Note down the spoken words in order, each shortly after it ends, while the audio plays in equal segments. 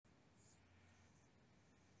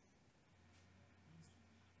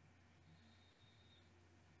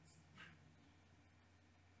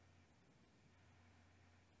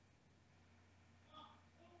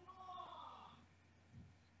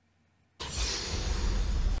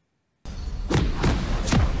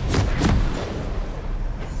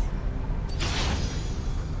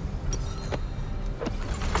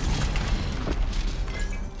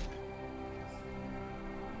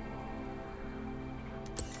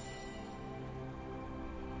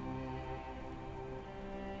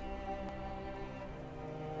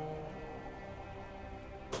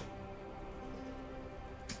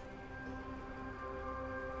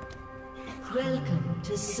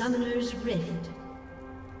to Summoner's Rift.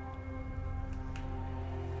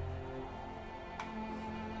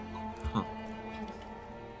 Huh.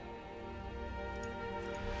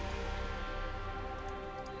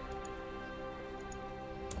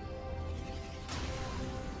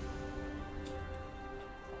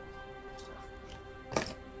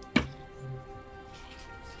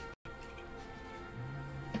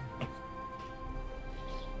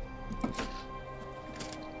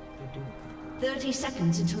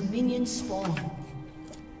 Seconds until minions spawn.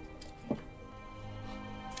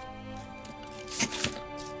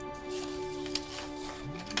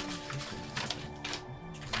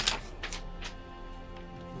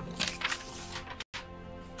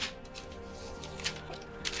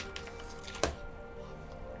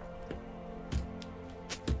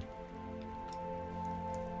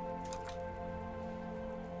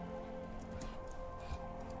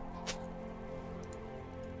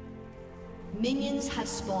 Minions have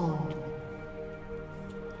spawned.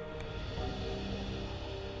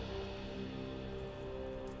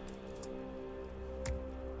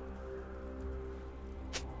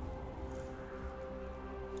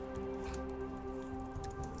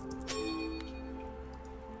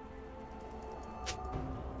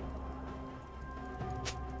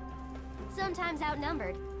 Sometimes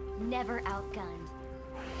outnumbered, never outgunned.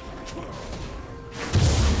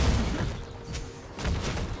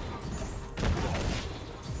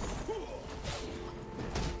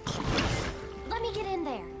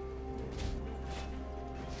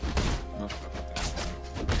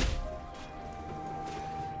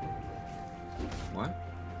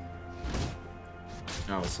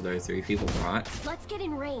 So there are 3 people brought. Let's get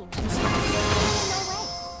in range. I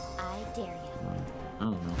dare you. I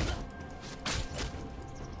don't know.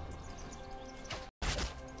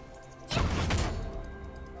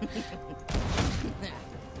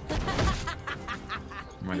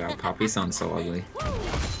 Oh my god, Poppy sounds so ugly.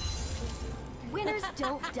 Winners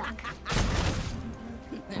don't duck.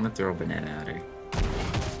 I'm gonna throw a banana at her.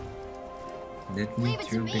 Let me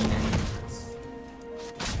throw bananas.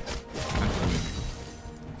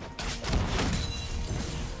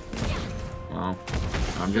 Well,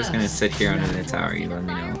 I'm just gonna sit here under the tower. You let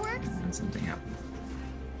me know when something happens.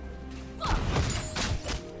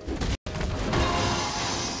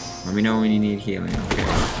 Let me know when you need healing, okay?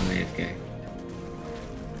 I'm AFK.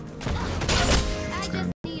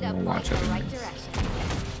 I'm gonna watch over this.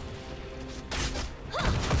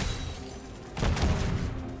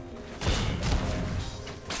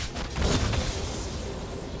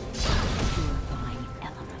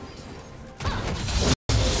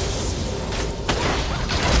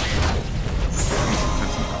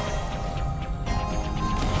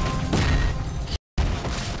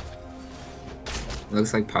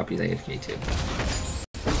 Looks like Poppy's AFK too.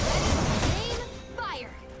 Fire.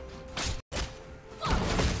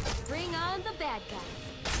 Bring on the bad guys.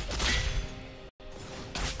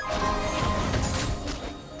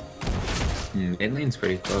 Mid lane's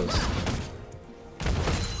pretty close.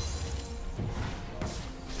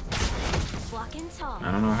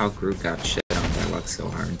 I don't know how Groot got shit on that luck so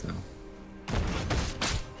hard though.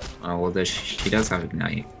 Oh well, she does have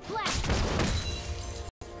Ignite.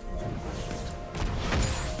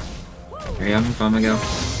 Are you having fun, Miguel?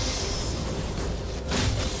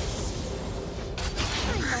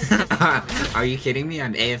 Are you kidding me?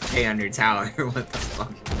 I'm AFK under tower. What the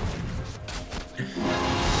fuck?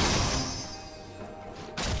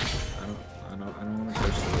 I don't want to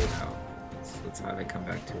push the wave out. Let's have it come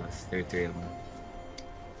back to us. There are 3 of them.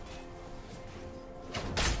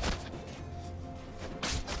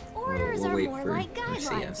 We'll wait for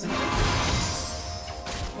CS.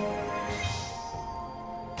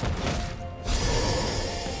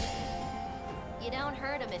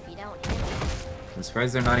 Hurt him if you don't hit him. I'm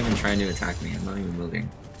surprised they're not even trying to attack me. I'm not even moving.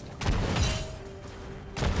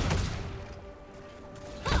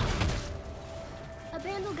 A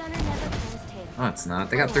Vandal Gunner never pulls tail. Oh, it's not.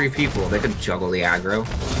 They got 3 people. They could juggle the aggro.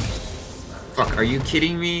 Fuck, are you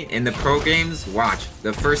kidding me? In the pro games, watch.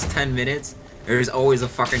 The first 10 minutes, there's always a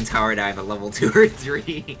fucking tower dive at level 2 or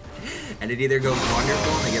 3. And it either goes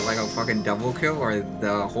wonderful and they get like a fucking double kill, or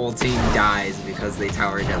the whole team dies because they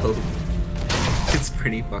tower dove. It's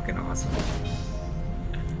pretty fucking awesome.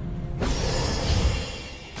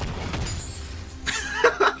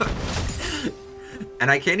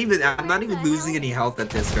 And I'm not even losing any health at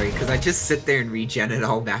this rate, because I just sit there and regen it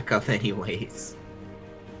all back up anyways.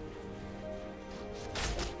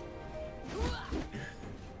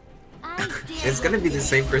 It's gonna be the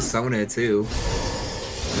same persona too.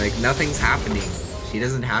 Like, nothing's happening. She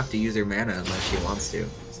doesn't have to use her mana unless she wants to.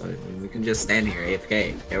 So we can just stand here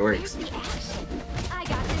AFK. It works. I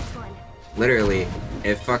Literally,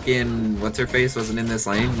 if fucking what's her face wasn't in this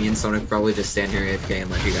lane, me and Sonic probably just stand here AFK and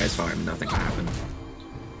let you guys farm. Nothing will happen.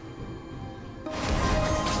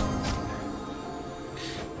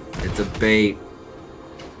 It's a bait.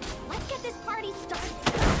 Let's get this party started.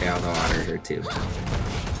 Okay, I'll go water her too.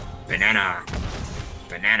 Banana.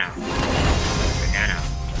 Banana. Banana.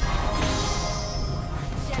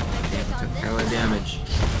 Took hella damage.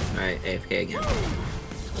 Alright, AFK again. If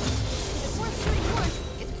it's worth shooting once,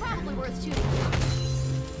 it's probably worth shooting twice.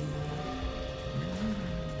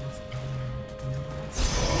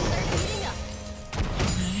 Things are heating up.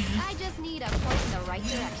 I just need a point in the right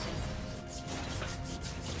direction.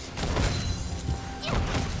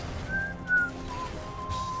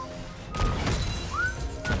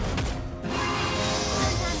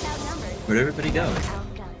 Sometimes outnumbered. Where'd everybody go?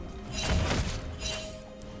 Outgunned.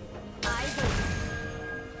 Eyes open.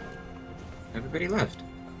 Everybody left.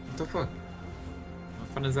 What the fuck? What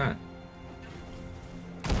fun is that?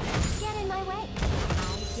 Get in my way.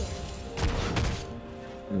 I dare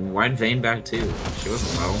you. Why'd Vayne back too? She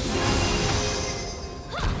wasn't low.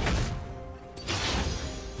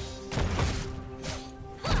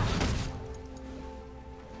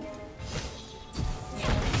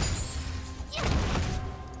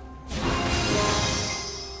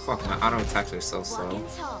 Fuck, my auto attacks are so slow. Walking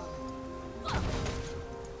tall.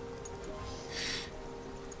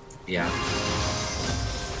 Yeah.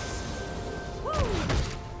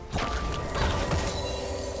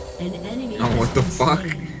 An enemy Oh, what has the been fuck?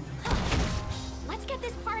 slain. Let's get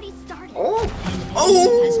this party started. Oh! An enemy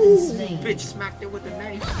Oh! has been slain. Bitch smacked it with a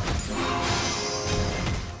knife.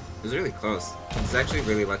 It was really close. He's actually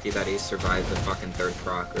really lucky that he survived the fucking third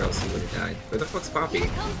proc, or else he would have died. Where the fuck's Poppy? Here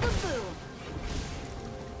comes the boom.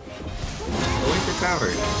 Go in the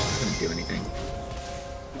tower. She couldn't do anything.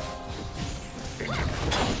 You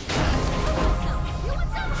want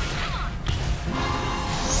some? Come on.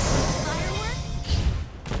 Fireworks?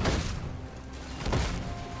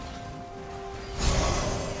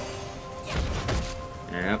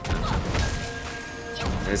 Yep.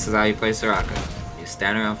 This is how you play Soraka. You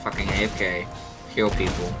stand around fucking AFK, kill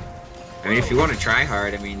people. I mean, if you want to try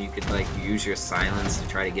hard, I mean, you could, like, use your silence to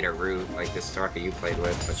try to get a root, like this Soraka you played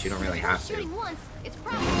with, but you don't really have to. You Shooting once, it's can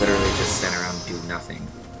probably literally just stand around and do nothing.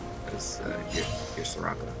 Because, you're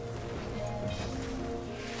Soraka.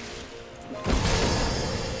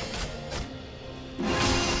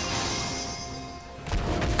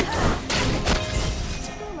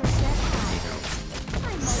 boomer says hi.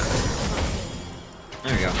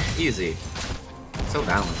 There we go. Easy. So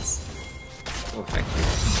balanced. So effective.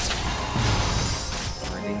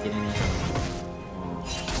 Oh, I didn't get any.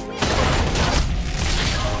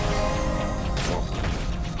 Oh.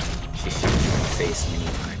 She shot me in the face many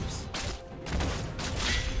times.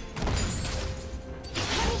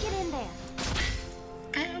 Let me get in there.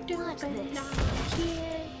 Watch this.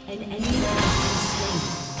 An enemy has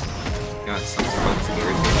God, something's about to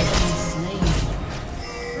been slain.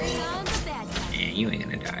 Bring on the bad guys. Yeah, you ain't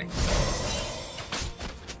gonna die.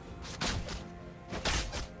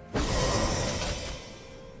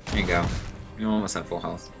 There you go. You're almost at full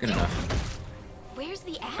health. Good enough. Where's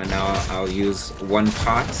the axe? And now I'll use one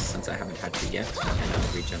pot, since I haven't had to yet, and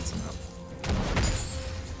I'll regen some health.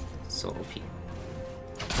 So OP.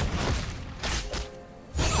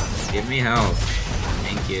 Give me health.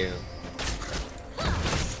 Thank you.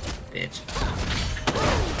 Bitch.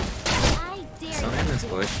 I dare Someone in you. this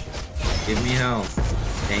bush. Give me health.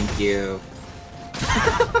 Thank you.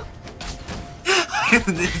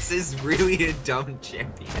 This is really a dumb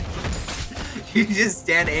champion. You just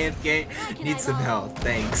stand AFK, need some health,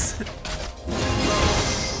 thanks.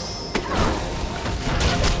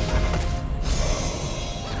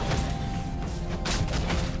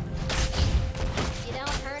 You don't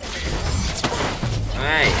hurt him.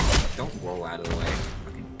 Hey, don't roll out of the way,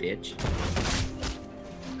 fucking bitch.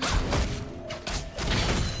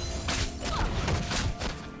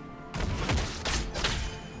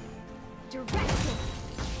 Directed.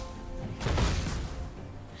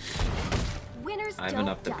 Winners I have don't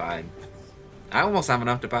enough to die. buy. I almost have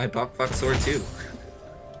enough to buy butt fuck sword too.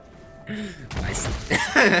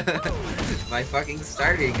 My fucking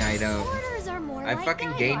starting item. Orders are more I like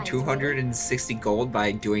fucking gained guidelines, 260 gold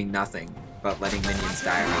by doing nothing but letting minions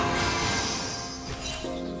die around me.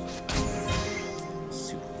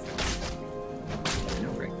 Super fast. No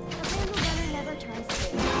break. A vandal gunner never turns to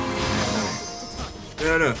base. To taunt.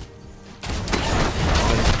 No, no.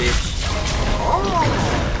 Oh, this bitch. Oh!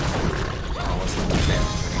 Oh, what's the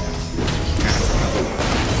damage?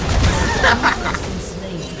 Has been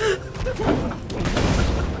slain.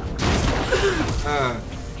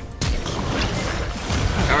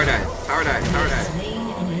 Tower died. Tower Tower dive, tower dive. Slain an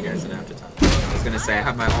You enemy. guys didn't have to talk. I was gonna say I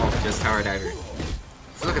have my ult, just tower diver.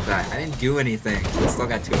 So look at that. I didn't do anything. I still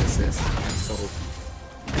got 2 assists. I'm so.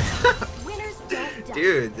 Winners don't die.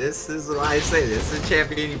 Dude, this is what I say. This is a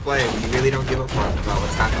champion you play when you really don't give a fuck about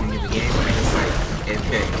what's happening in the game. When you're just like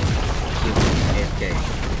AFK. AFK.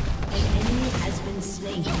 An enemy has been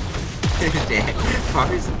slain. Damn.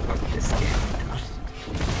 Poppy's fuck this game.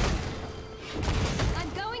 I'm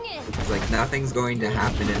going in. It's like nothing's going to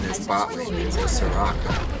happen in this bot lane until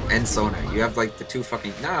Soraka and Sona. You have like the 2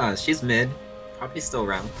 fucking. Nah, she's mid. Poppy's still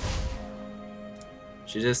around.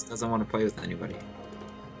 She just doesn't want to play with anybody.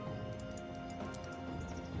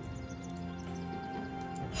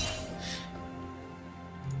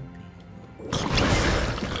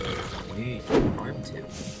 Wait, farm 2.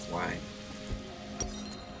 Why?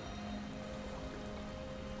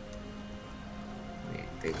 Wait,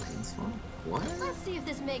 they lane swap? What? Let's see if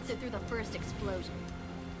this makes it through the first explosion.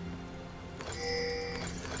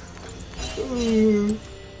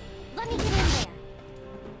 Let me get in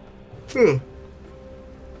there.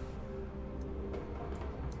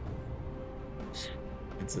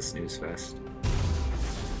 It's a snooze fest.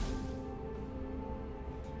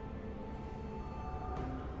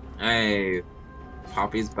 Hey,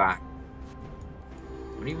 Poppy's back.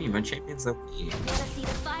 What do you mean? My champion's OP. Wanna see the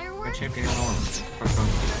My fireworks? champion alone. Fuck on.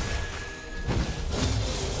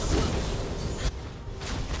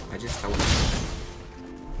 I just tell him.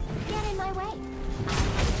 Get in my way.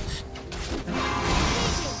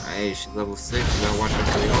 Hey, she's level 6. You gotta watch her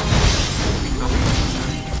for the ult.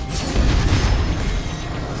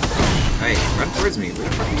 Hey, run towards me. Where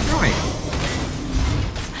the fuck are you going?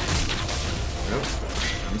 Nope.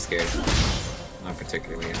 I'm scared. Not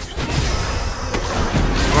particularly, actually.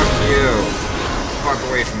 Fuck you! Fuck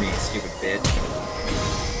away from me, stupid bitch.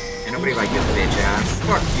 Ain't nobody like your bitch ass.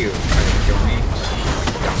 Fuck you. Try to kill me.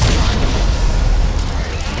 Down the line.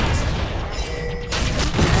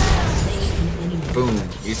 Boom.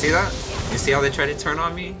 You see that? You see how they tried to turn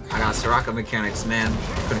on me? I got Soraka mechanics, man.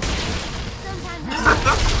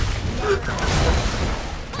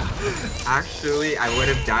 Actually, I would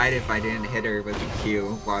have died if I didn't hit her with the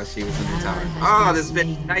Q while she was in the tower. Oh, this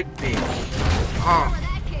bitch sniped me. Oh,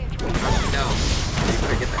 no. You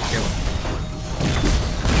better get that kill.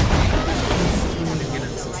 What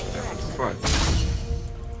the fuck?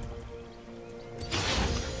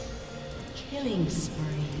 Killing spree.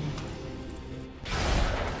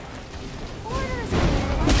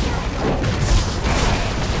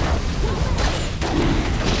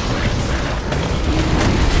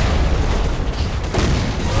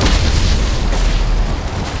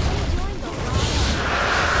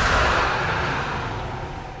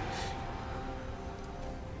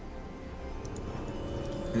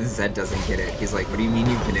 Zed doesn't get it. He's like, what do you mean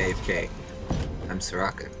you can AFK? I'm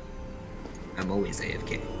Soraka. I'm always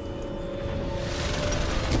AFK.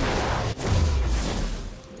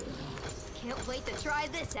 Can't wait to try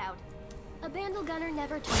this out. A Bandle Gunner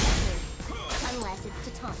never turns blue. Unless it's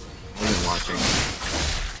to taunt. I've been watching.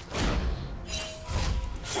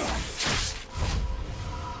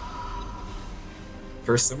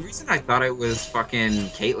 For some reason, I thought it was fucking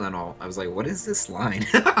Caitlyn ult. I was like, what is this line?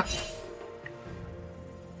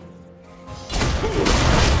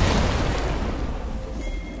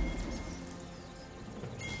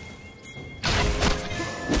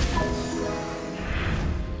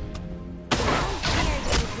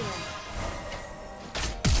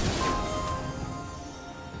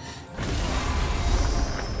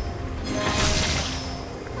 I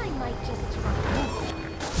might just try.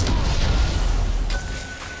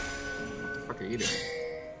 What the fuck are you doing?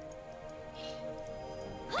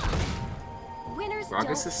 Winners Ragus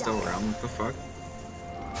don't is still die. around, what the fuck?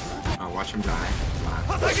 Oh, watch him die. Wow.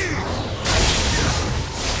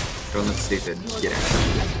 Don't look stupid. Get out.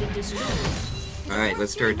 Has been destroyed. Alright,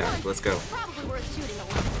 let's turret dive. Let's go. Probably worth shooting a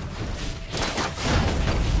little.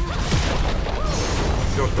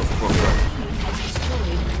 Shut the fuck up.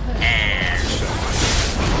 Has destroyed her.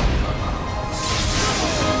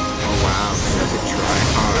 Oh wow, that's a try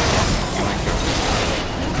hard. Oh my god.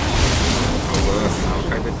 Oh look, how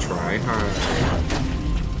kind of try hard.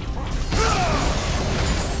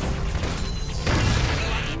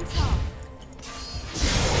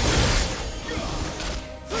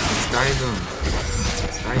 Let's dive him.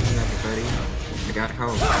 Let's dive him, everybody. I got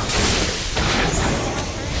help.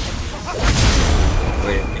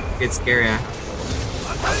 Wait, it's scary.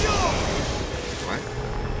 What?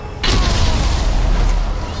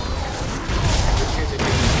 These guys are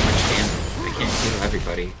doing too much damage. They can't kill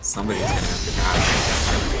everybody. Somebody's gonna have to die.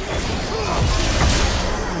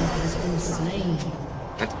 Has been slain.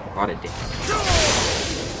 That's a lot of damage.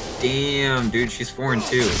 Damn, dude, she's 4 and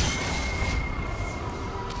 2.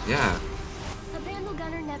 Yeah. A Vandal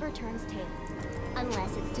Gunner never turns tail.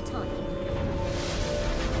 Unless it's to taunt you.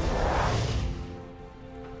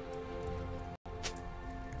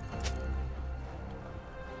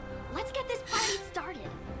 Let's get this party started.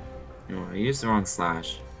 No, I used the wrong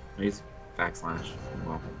slash. I used backslash.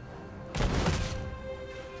 Well.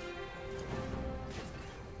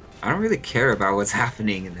 I don't really care about what's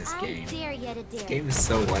happening in this game. Dare you to This dare. game is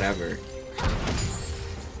so whatever.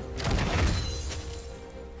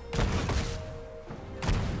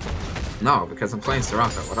 No, because I'm playing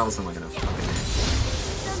Soraka. What else am I gonna fucking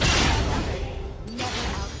do? Never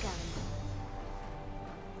outgunned.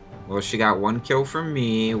 Well, she got 1 kill from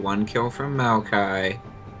me, 1 kill from Maokai.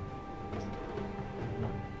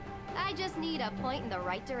 I just need a point in the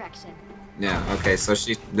right direction. Yeah, okay, so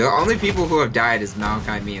the only people who have died is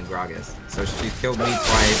Maokai, me, and Gragas. So she killed me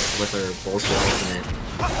twice with her bullshit ultimate.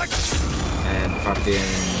 And fucking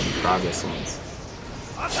Gragas once.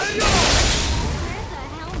 Where's a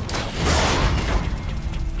helmet?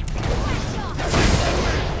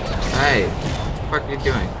 Hey, what the fuck are you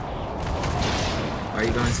doing? Why are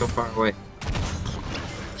you going so far away?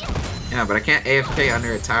 Yeah, but I can't AFK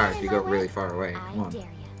under a tower if you go really far away. Come I on. dare you.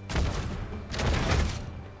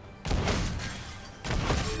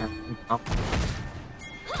 Oh.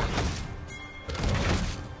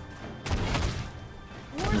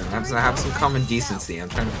 I have some common decency. I'm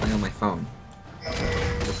trying to play on my phone.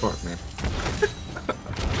 What the fuck, man?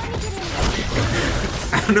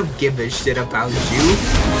 I don't give a shit about you.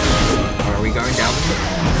 Are we going down?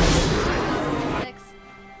 I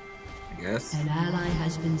guess. An ally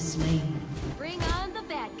has been slain. Bring on the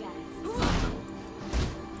bad guys.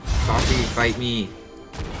 Poppy, fight me.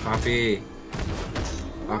 Poppy.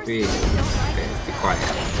 Poppy. Okay, be quiet.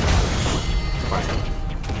 Quiet.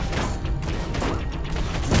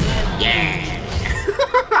 Yeah!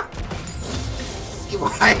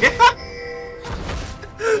 Why?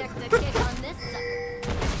 Check the kick on this sucker.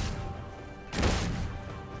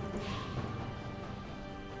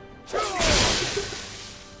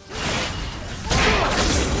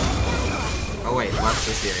 Oh wait, watch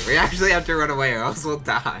this here. We actually have to run away or else we'll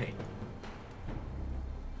die.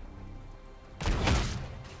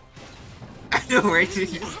 I know, right? She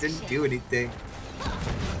just didn't do anything.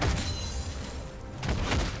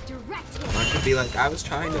 Direct hit. I should be like, I was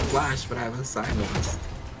trying to flash, but I was silenced.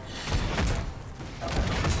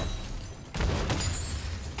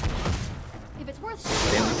 If it's worth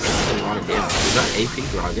Damn, that's a lot of damage. Is that AP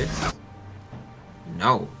Gragas?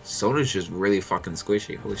 No, Soda's just really fucking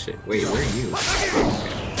squishy. Holy shit. Wait, where are you?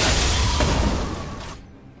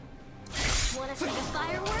 wanna see the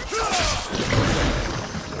fireworks?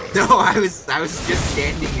 No, I was just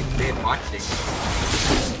standing in mid watching.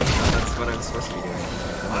 That's what I'm supposed to be doing.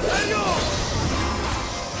 Come on.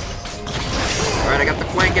 Alright, I got the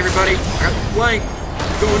flank, everybody. I got the flank.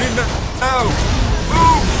 Going in now.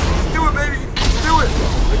 Boom! Let's do it, baby. Let's do it.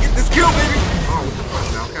 Let's get this kill, baby. Oh, what the fuck,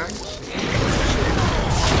 Maokai?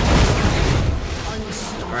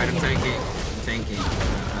 Alright, I'm tanking. I'm tanking.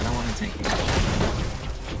 I don't want to tank you.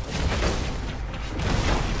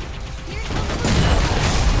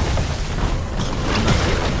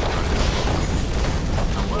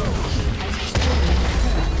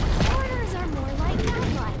 Orders are more like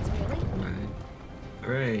outlines, really.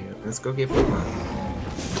 Alright, let's go get Pokemon.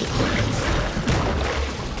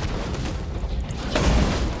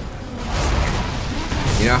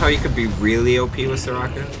 You know how you could be really OP with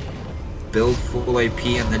Soraka? Build full AP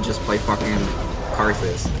and then just play fucking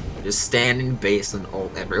Karthus. Just stand in base and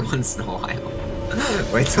ult every once in a while.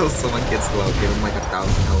 Wait till someone gets low, give them like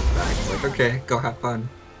 1,000 health back. It's like, okay, go have fun.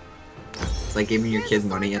 It's like giving your kid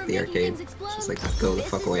money at the arcade. It's just like, go the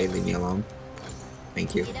fuck away, leave me alone.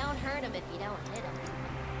 Thank you. You don't hurt him if you don't hit him.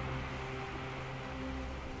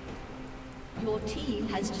 Your team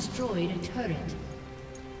has destroyed a turret.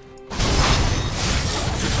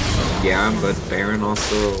 Yeah, but Baron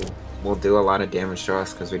also will do a lot of damage to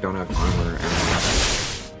us because we don't have armor and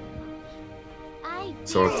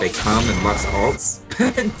so if they come and bust ults,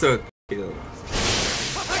 to kill.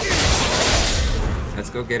 Let's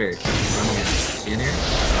go get her. Come here. She in here?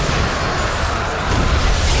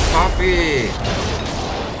 Poppy!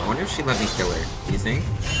 I wonder if she'd let me kill her. Do you think?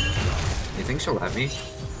 Do you think she'll let me?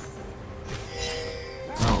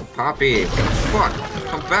 No, Poppy! Fuck!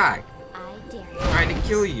 Come back! I dare you. I'm trying to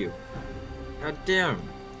kill you. God damn.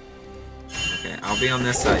 Okay, I'll be on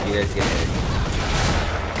this side. You guys get it.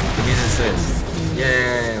 Give me an assist.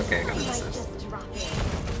 Yay! Okay, I got an Might assist. just drop in.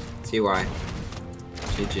 TY.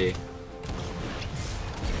 GG.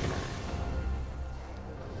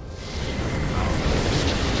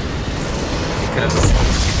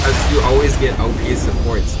 Because you always get OP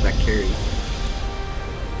supports that carry.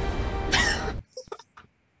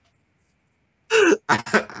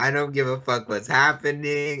 I don't give a fuck what's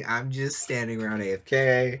happening. I'm just standing around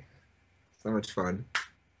AFK. So much fun.